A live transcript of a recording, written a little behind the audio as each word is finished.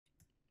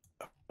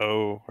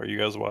Oh, are you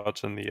guys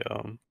watching the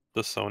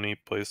Sony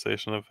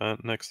PlayStation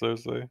event next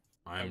Thursday?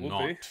 I I'm will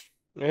not. be. I'm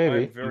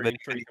Maybe. very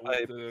intrigued to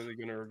what they're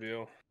gonna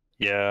reveal.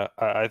 Yeah,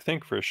 I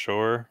think for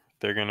sure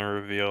they're gonna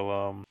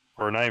reveal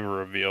or not even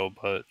reveal,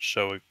 but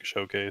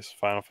showcase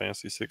Final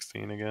Fantasy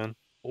 16 again.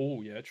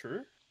 Oh yeah,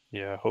 true.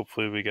 Yeah,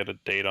 hopefully we get a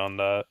date on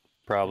that.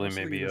 Probably What else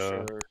are they maybe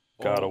gonna show?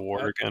 God of Well,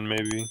 War again,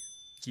 maybe.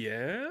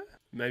 yeah,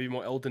 maybe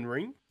more Elden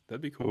Ring.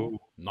 That'd be cool. Ooh.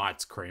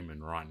 Night's creaming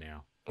right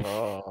now.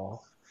 Oh.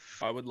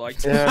 I would like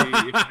to see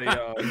if they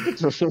yeah, I'm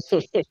just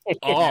gonna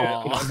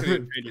Oh,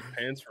 change his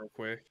pants real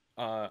quick.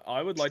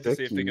 I would like to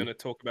see if they're gonna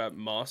talk about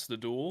Master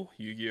Duel,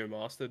 Yu-Gi-Oh!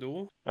 Master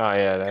Duel. Oh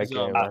yeah, that 'Cause,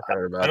 game. I, I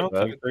heard I about don't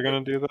that. think they're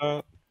gonna do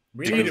that.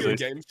 we The need Yu-Gi-Oh! to.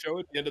 Game Show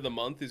at the end of the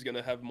month is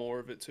gonna have more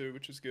of it too,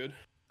 which is good.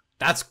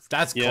 That's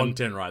Yeah.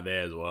 content right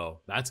there as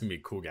well. That's gonna be a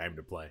cool game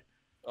to play.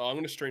 Oh, I'm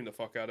gonna stream the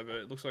fuck out of it.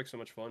 It looks like so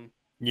much fun.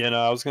 Yeah,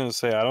 no, I was gonna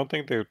say I don't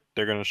think they're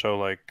gonna show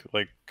like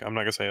I'm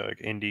not gonna say like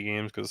indie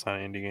games because it's not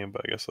an indie game,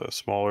 but I guess a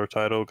smaller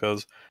title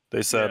because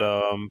they said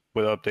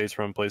with updates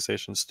from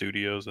PlayStation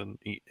Studios and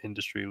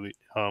industry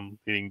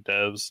leading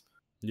devs.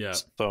 Yeah,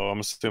 So I'm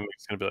assuming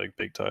it's gonna be like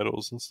big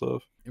titles and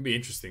stuff. it'd be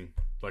interesting,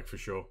 like for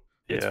sure.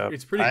 Yeah,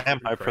 it's pretty. I am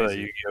hyped for that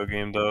crazy. Yu-Gi-Oh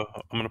game though.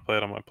 I'm gonna play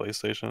it on my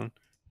PlayStation.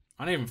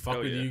 I don't even fuck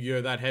Hell with yeah.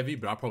 Yu-Gi-Oh that heavy,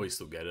 but I'll probably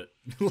still get it.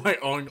 Like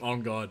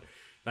on God,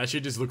 that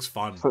shit just looks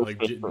fun.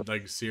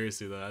 Like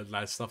seriously,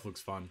 that stuff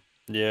looks fun.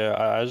 Yeah,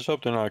 I just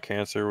hope they're not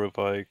cancer with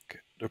like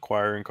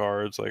acquiring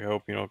cards. Like I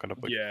hope you don't end up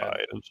like Yeah. buy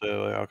it and shit.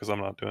 Like, because I'm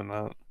not doing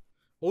that.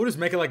 Or just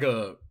make it like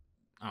a,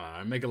 I don't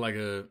know, make it like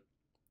a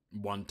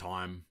one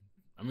time.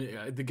 I mean,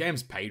 the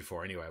game's paid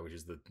for anyway, which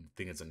is the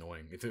thing that's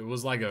annoying. If it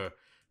was like a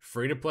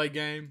free to play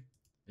game,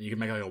 and you can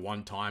make like a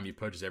one time you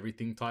purchase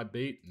everything type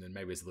beat, and then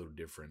maybe it's a little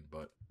different.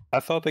 But I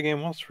thought the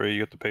game was free. You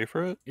have to pay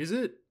for it. is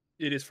it?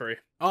 It is free.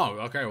 Oh,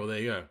 okay. Well, there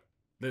you go.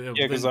 Yeah,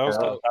 because I was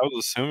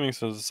assuming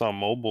since it's on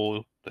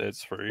mobile,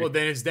 it's free. Well,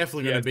 then it's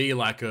definitely going to be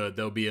like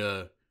there'll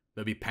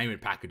be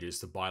payment packages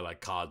to buy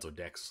like cards or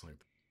decks. Like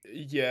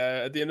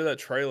Yeah, at the end of that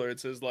trailer, it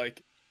says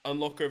like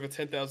unlock over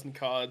 10,000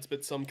 cards,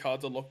 but some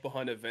cards are locked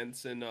behind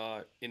events and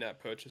in-app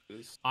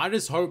purchases. I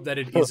just hope that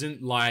it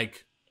isn't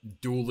like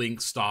Duel Link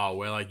style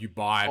where like you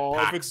buy Oh,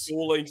 if packs. it's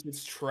Duel Links,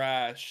 it's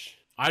trash.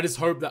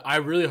 I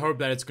really hope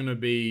that it's going to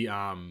be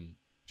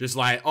just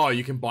like, oh,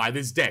 you can buy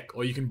this deck,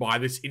 or you can buy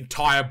this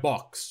entire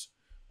box,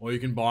 or you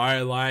can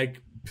buy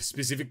like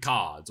specific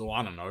cards, or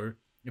I don't know,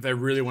 if they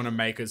really want to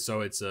make it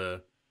so it's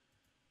a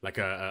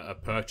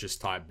purchase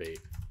type beat.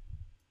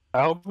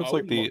 I hope it's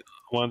like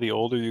one of the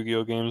older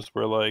Yu-Gi-Oh games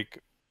where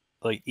like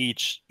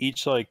each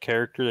like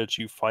character that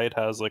you fight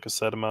has like a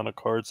set amount of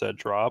cards that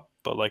drop,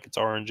 but like it's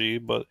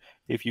RNG. But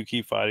if you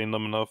keep fighting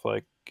them enough,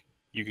 like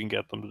you can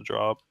get them to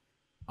drop.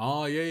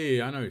 Oh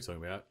yeah, I know what you're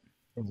talking about.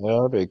 Yeah,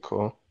 that'd be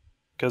cool.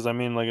 Because I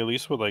mean, like at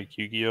least with like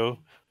Yu-Gi-Oh,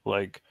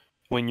 like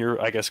when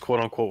you're I guess quote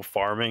unquote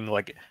farming,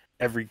 like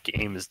every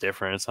game is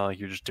different. It's not like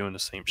you're just doing the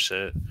same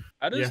shit.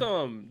 How does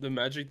the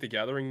Magic the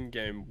Gathering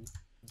game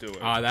do it?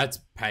 That's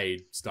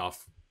paid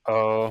stuff.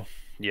 Oh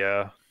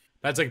yeah,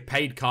 that's like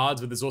paid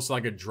cards, but there's also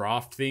like a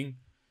draft thing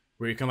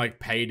where you can like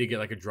pay to get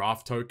like a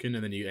draft token,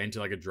 and then you enter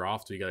like a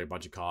draft where you get like a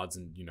bunch of cards,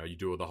 and you know you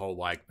do the whole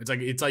like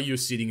it's like you're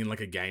sitting in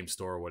like a game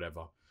store or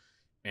whatever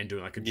and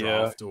doing like a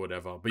draft or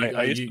whatever. But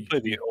I used to play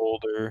the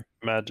older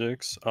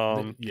Magics.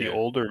 The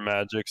older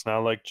Magics, not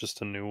like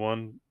just a new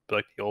one, but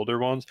like the older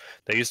ones.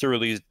 They used to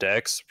release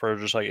decks for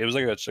just like it was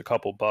like just a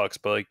couple bucks,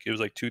 but like it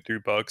was like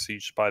 $2-3. You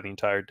just buy the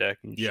entire deck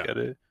and you just get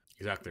it.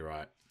 Exactly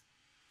right.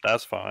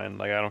 That's fine.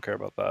 Like I don't care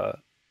about that.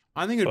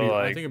 I think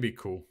it'd be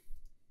cool.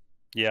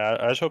 Yeah,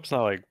 I just hope it's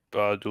not like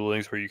Duel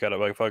Links where you gotta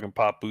like fucking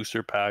pop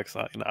booster packs.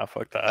 Nah,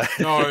 fuck that.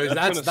 No,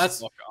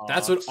 that's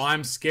what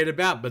I'm scared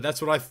about, but that's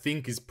what I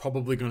think is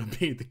probably going to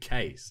be the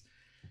case.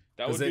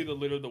 That would be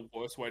literally the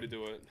worst way to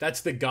do it.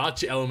 That's the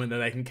gacha element that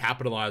they can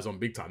capitalize on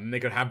big time. And they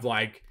could have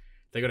like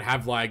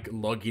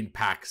login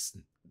packs,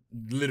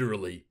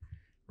 literally,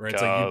 where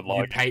it's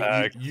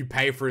like you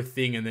pay for a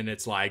thing, and then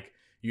it's like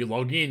you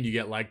log in, you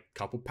get like a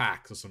couple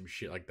packs or some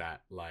shit like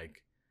that.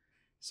 Like,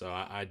 so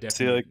I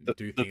definitely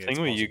do think the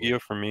thing with Yu-Gi-Oh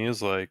for me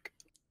is like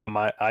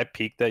I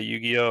peaked at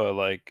Yu-Gi-Oh at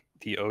like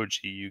the OG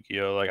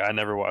Yu-Gi-Oh. Like I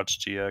never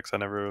watched GX, I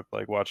never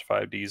like watched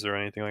 5Ds or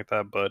anything like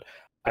that, but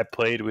I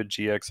played with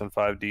GX and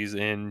 5Ds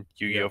in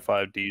Yu-Gi-Oh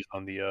 5Ds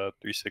on the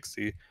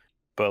 360.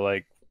 But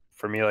like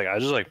for me, like I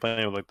just like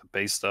playing with like the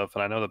base stuff,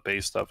 and I know the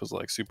base stuff is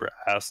like super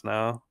ass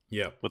now.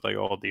 Yeah. With like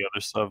all the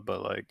other stuff,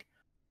 but like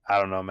I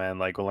don't know, man.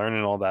 Like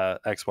learning all that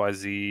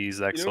XYZ,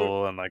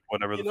 Zexal, and like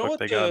whatever the fuck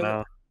they got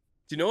now.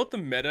 Do you know what the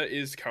meta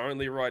is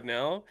currently right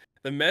now?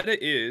 The meta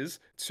is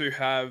to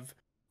have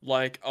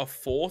like a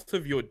fourth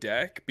of your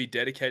deck be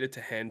dedicated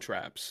to hand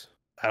traps.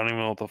 I don't even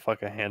know what the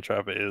fuck a hand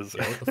trap is.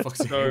 Yeah, what the fuck's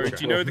a so, hand do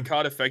trap? you know the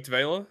card Effect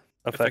Veiler?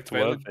 Effect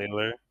what,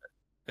 Veiler?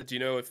 Do you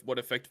know what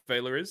Effect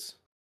Veiler is?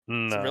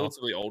 No. It's a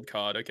relatively old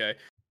card, okay.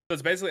 So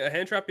it's basically a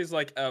hand trap is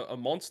like a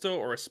monster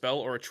or a spell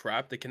or a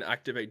trap that can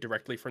activate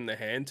directly from the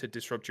hand to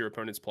disrupt your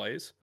opponent's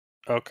plays.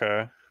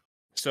 Okay.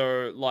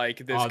 So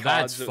like there's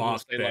cards that will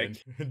say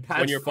like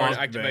when your opponent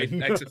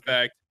activates X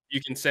effect,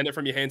 you can send it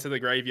from your hand to the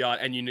graveyard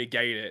and you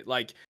negate it.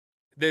 Like,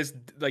 there's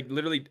like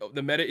literally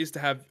the meta is to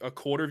have a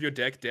quarter of your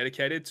deck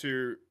dedicated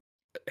to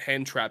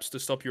hand traps to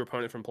stop your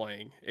opponent from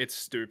playing. It's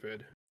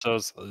stupid. So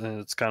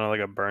it's kind of like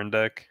a burn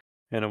deck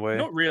in a way.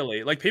 Not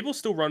really. Like, people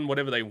still run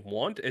whatever they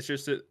want. It's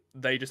just that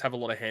they just have a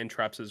lot of hand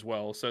traps as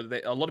well. So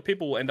a lot of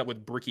people will end up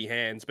with bricky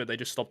hands, but they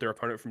just stop their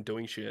opponent from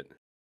doing shit.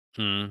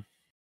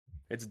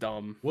 It's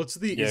dumb. What's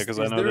the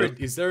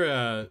is there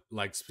a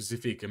like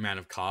specific amount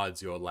of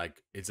cards you're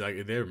like? Is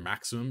there a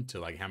maximum to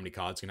like how many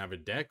cards can have a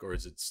deck, or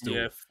is it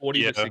still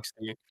 40 to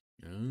 60?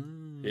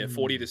 Yeah,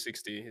 40 to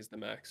 60 is the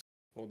max.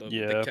 Or but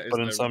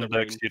in some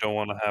decks you don't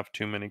want to have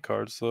too many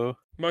cards though.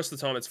 Most of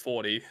the time it's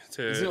 40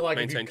 to Isn't it like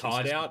if maintain you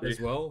card out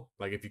as well?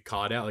 Like if you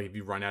card out, like if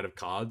you run out of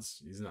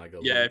cards, isn't it like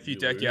if you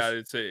deck out,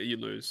 you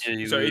lose. Yeah,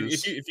 you so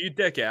lose. if you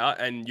deck out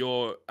and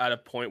you're at a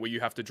point where you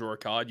have to draw a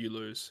card, you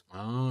lose.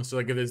 Oh, so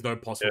like if there's no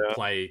possible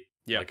play,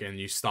 like and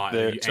you start you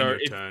end your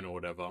turn or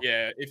whatever.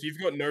 Yeah, if you've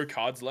got no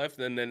cards left,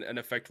 then an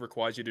effect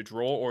requires you to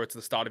draw, or it's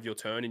the start of your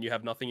turn and you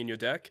have nothing in your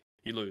deck,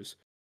 you lose.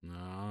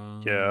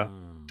 Yeah,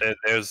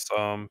 there's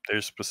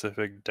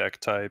specific deck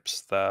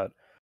types that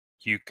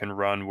you can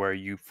run where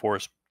you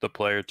force the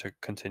player to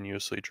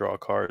continuously draw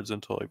cards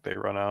until like they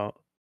run out.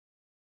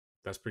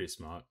 That's pretty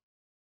smart.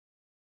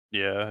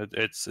 Yeah,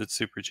 it's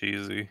super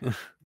cheesy.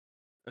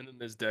 And then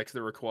there's decks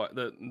that require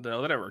they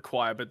don't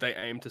require, but they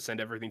aim to send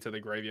everything to the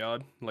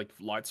graveyard, like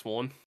Light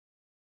Sworn.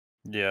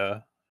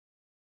 Yeah.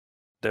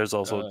 There's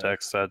also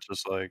decks that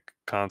just like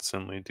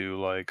constantly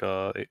do like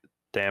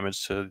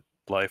damage to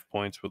life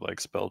points with like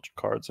spell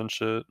cards and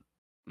shit.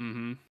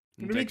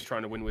 Decks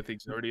trying to win with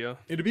Exodia.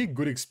 It'd be a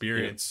good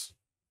experience.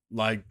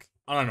 Yeah. Like,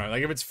 I don't know,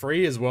 like if it's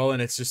free as well,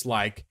 and it's just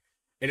like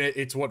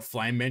it's what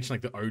Flame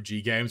mentioned, like the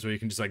OG games where you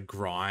can just like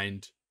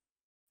grind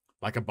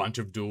like a bunch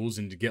of duels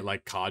and to get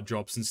like card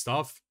drops and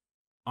stuff.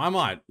 I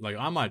might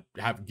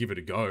give it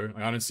a go.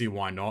 Like, I don't see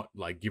why not.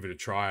 Like, give it a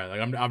try.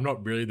 Like, I'm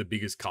not really the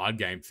biggest card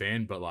game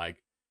fan, but like,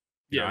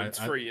 it's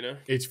free, you know.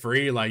 It's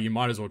free. Like, you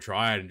might as well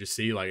try it and just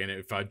see. Like, and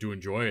if I do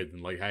enjoy it,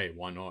 then like, hey,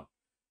 why not?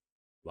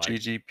 Like,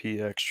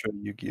 GGP Extra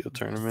Yu-Gi-Oh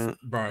tournament,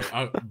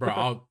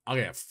 I'll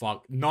get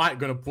fucked. Not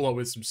gonna pull up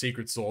with some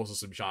secret sauce or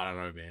some shit. I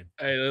don't know, man.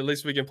 Hey, at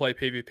least we can play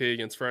PvP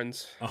against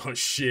friends. Oh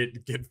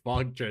shit, get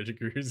fucked, Treasure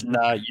Cruise.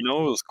 Nah, you know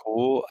what was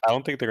cool? I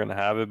don't think they're gonna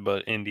have it,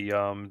 but in the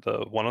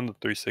one on the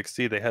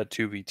 360, they had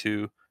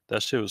 2v2.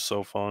 That shit was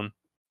so fun.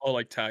 Oh,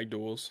 like tag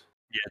duels.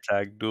 Yeah,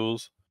 tag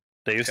duels.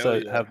 They used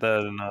to have that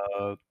in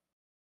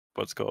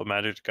what's called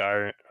Magic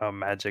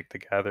the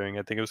Gathering.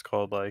 I think it was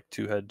called like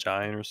Two Head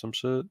Giant or some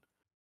shit.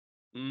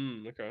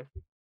 Okay.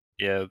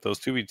 Yeah,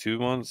 those 2v2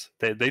 ones,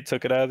 they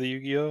took it out of the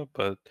Yu-Gi-Oh,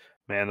 but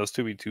man, those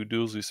 2v2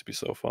 duels used to be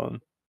so fun.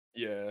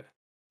 Yeah,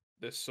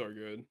 they're so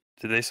good.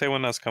 Did they say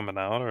when that's coming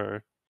out,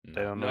 or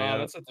they don't know yet?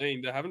 That's the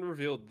thing. They haven't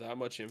revealed that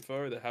much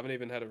info. They haven't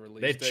even had a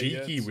release They're date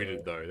cheeky yet, with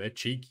it, though. They're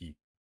cheeky.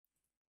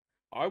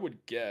 I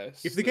would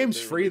guess. If the game's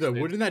free, though,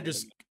 wouldn't that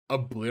just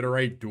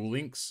obliterate Duel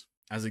Links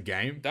as a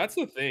game? That's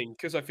the thing,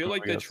 because I feel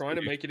like they're trying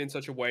to make it in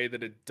such a way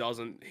that it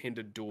doesn't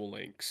hinder Duel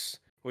Links,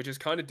 which is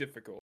kind of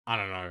difficult. I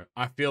don't know.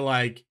 I feel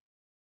like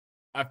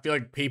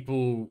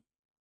people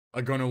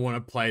are gonna want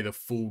to play the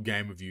full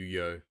game of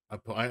Yu-Gi-Oh.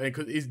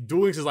 Because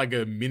Duel Links is like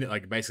a minute,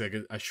 like basically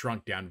like a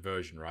shrunk down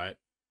version, right?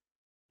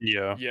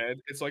 Yeah. Yeah,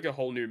 it's like a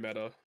whole new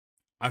meta.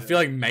 I feel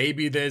like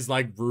maybe there's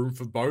like room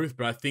for both,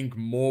 but I think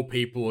more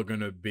people are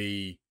gonna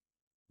be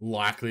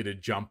likely to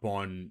jump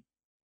on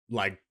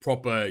like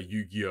proper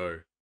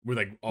Yu-Gi-Oh with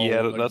like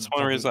that's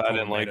one reason I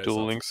didn't like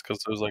Duel Links,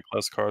 because there's like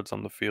less cards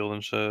on the field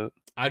and shit.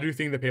 I do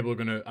think that people are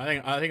gonna.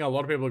 I think a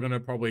lot of people are gonna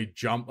probably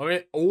jump. I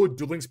mean, all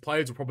Duel Links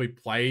players will probably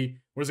play.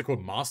 What is it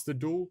called? Master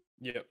Duel.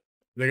 Yep.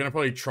 They're gonna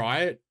probably try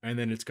it, and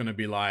then it's gonna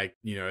be like,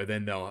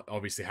 then they'll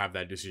obviously have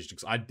that decision.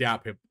 Because I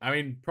doubt people. I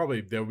mean,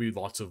 probably there'll be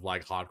lots of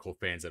like hardcore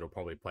fans that'll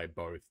probably play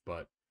both,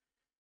 but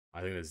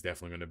I think there's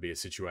definitely gonna be a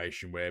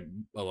situation where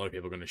a lot of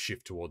people are gonna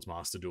shift towards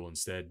Master Duel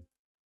instead.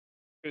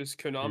 Because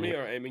Konami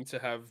are aiming to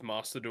have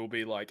Master Duel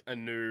be like a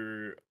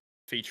new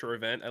feature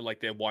event at like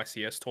their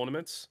YCS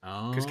tournaments.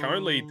 Because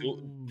currently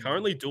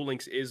Duel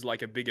Links is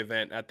like a big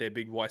event at their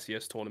big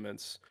YCS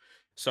tournaments.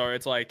 So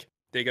it's like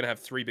they're gonna have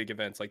 3 big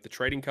events, like the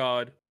trading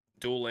card,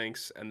 Duel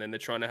Links, and then they're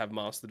trying to have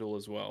Master Duel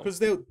as well. Because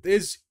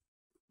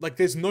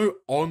there's no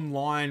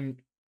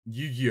online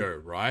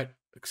Yu-Gi-Oh, right?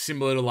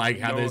 Similar to like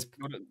how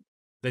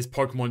there's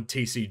Pokemon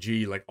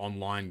TCG like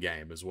online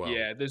game as well.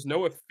 Yeah, there's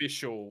no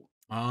official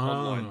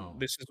online.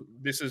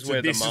 This is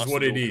where this the Master is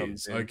what Duel it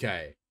comes is. in.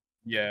 Okay.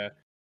 Yeah.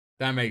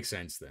 That makes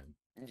sense then.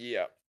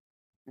 Yeah.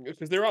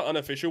 Because there are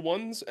unofficial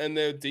ones and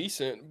they're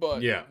decent,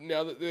 but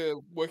now that they're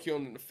working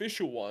on an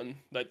official one,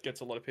 that gets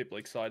a lot of people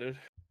excited.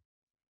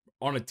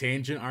 On a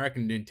tangent, I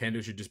reckon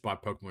Nintendo should just buy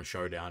Pokemon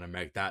Showdown and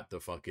make that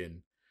the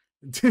fucking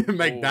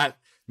make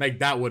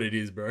that what it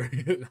is, bro.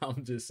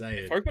 I'm just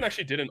saying. If Pokemon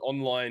actually did an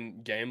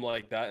online game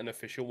like that, an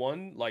official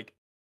one, like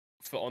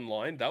for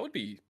online, that would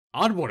be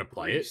I'd want to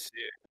play it. Sick.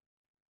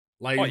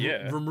 Like,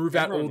 remove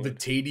out all the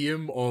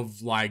tedium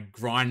of like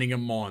grinding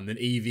them on, then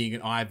EVing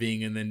and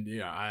IVing, and then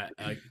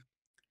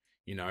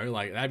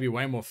like that'd be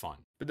way more fun.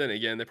 But then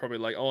again, they're probably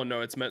like, oh no,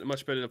 it's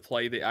much better to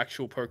play the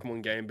actual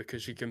Pokemon game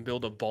because you can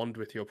build a bond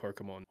with your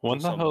Pokemon. When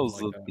the hell's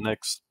the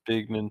next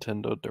big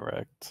Nintendo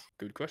Direct?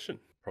 Good question.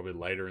 Probably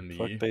later in the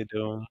year. year. What they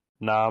doing?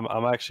 Nah,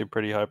 I'm actually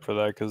pretty hyped for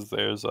that because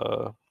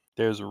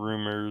there's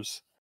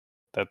rumors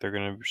that they're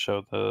gonna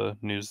show the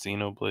new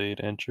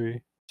Xenoblade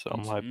entry. So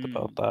I'm hyped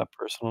about that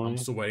personally. I'm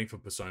still waiting for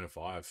Persona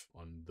 5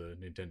 on the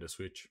Nintendo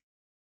Switch.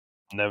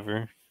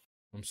 Never.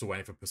 I'm still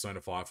waiting for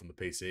Persona 5 on the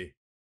PC.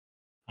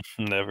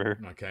 Never.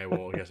 Okay,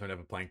 well, I guess I'm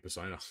never playing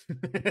Persona.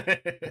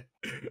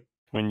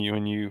 when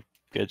you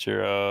get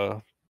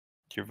your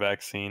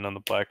vaccine on the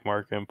black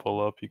market and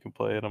pull up, you can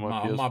play it on my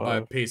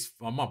PS5.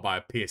 I might buy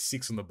a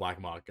PS6 on the black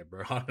market,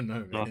 bro. I don't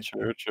know, man. Not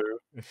true.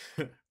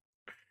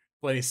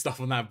 Plenty of stuff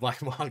on that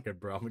black market,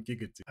 bro. I'm a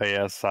giga. Oh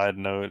yeah, side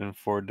note, in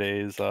 4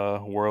 days,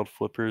 World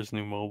Flippers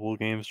new mobile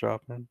games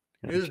dropping.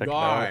 This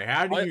guy,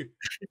 how do you...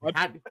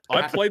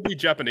 I played the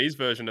Japanese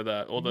version of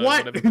that, or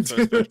whatever the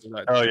first version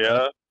of that. Oh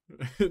yeah?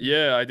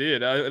 Yeah, I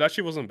did. It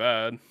actually wasn't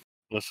bad.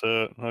 That's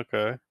it.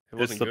 Okay.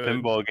 It's the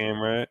pinball game,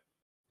 right?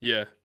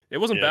 Yeah. It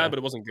wasn't bad, but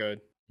it wasn't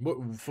good.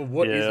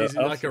 What is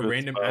it like a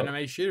random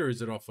anime shit, or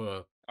is it off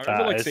a... I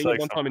remember seeing it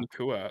one time in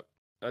Co-op.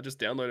 I just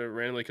downloaded it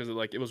randomly because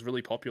it was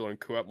really popular in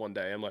Co-op one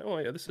day. I'm like, oh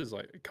yeah, this is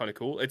like kind of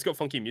cool. It's got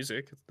funky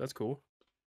music. That's cool.